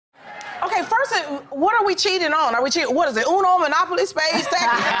Okay, first, what are we cheating on? Are we cheating? What is it? Uno, Monopoly, Spades,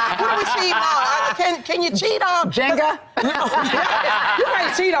 Tetris? What are we cheating on? Can you cheat on Jenga? No. You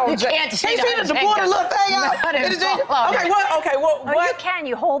can't cheat on Jenga. Can't cheat on to pull the little thing out. Okay, what? Oh, you can.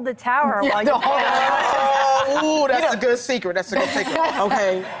 You hold the tower while you Ooh, that's a good secret. That's a good secret.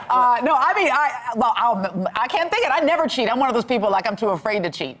 Okay. No, I mean, I can't think it. I never cheat. I'm one of those people, like, I'm too afraid to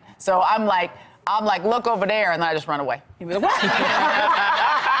cheat. So I'm like, look over there, and then I just run away. You be like, what?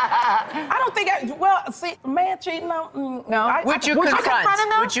 I don't think see, man cheating on... No. Would you confront?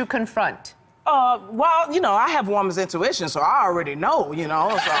 Would you confront? Well, you know, I have woman's intuition, so I already know, you know,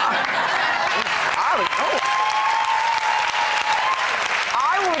 so I already know.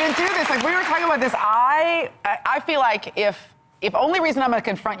 I wouldn't do this. Like, we were talking about this. I feel like if only reason I'm going to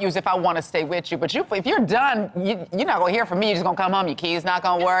confront you is if I want to stay with you. But if you're done, you're not going to hear from me. You're just going to come home. Your key's not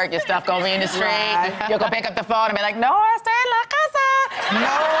going to work. Your stuff going to be in the street. Right. You're going to pick up the phone and be like, no, I stay in la casa.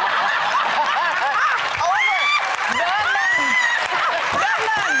 No.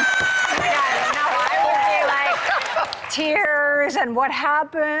 Tears and what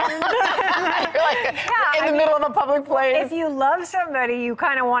happened. You're like in the middle of a public place. If you love somebody, you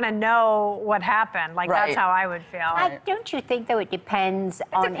kind of want to know what happened. Like, that's how I would feel. Don't you think, though, it depends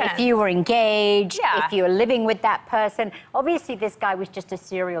on if you were engaged, if you were living with that person. Obviously, this guy was just a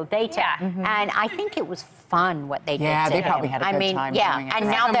serial dater. Yeah. Mm-hmm. And I think it was fun what they did Yeah, to they him. probably had a good time doing it. And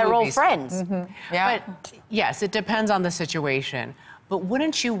now they're all friends. Mm-hmm. Yeah. But yes, it depends on the situation. But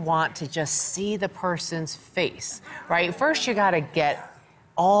wouldn't you want to just see the person's face, right? First, you got to get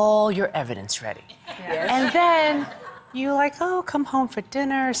all your evidence ready. Yes. And then you like, oh, come home for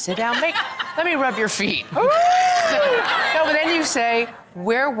dinner, sit down, let me rub your feet. No, but then you say,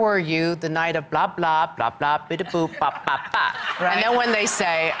 where were you the night of blah, blah, blah, blah, bida boop, bop, bop, bop. Right. And then when they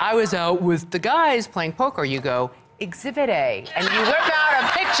say, I was out with the guys playing poker, you go, Exhibit A. And you whip out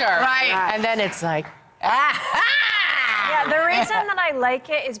a picture. Right. And then it's like, Yeah, the reason that I like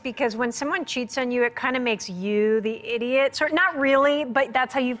it is because when someone cheats on you, it kind of makes you the idiot. So not really, but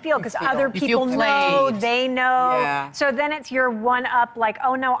that's how you feel because other people know, they know. Yeah. So then it's your one up, like,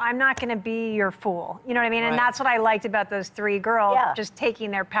 oh no, I'm not going to be your fool. You know what I mean? Right. And that's what I liked about those three girls, just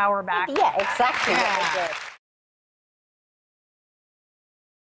taking their power back. Yeah, exactly what they did.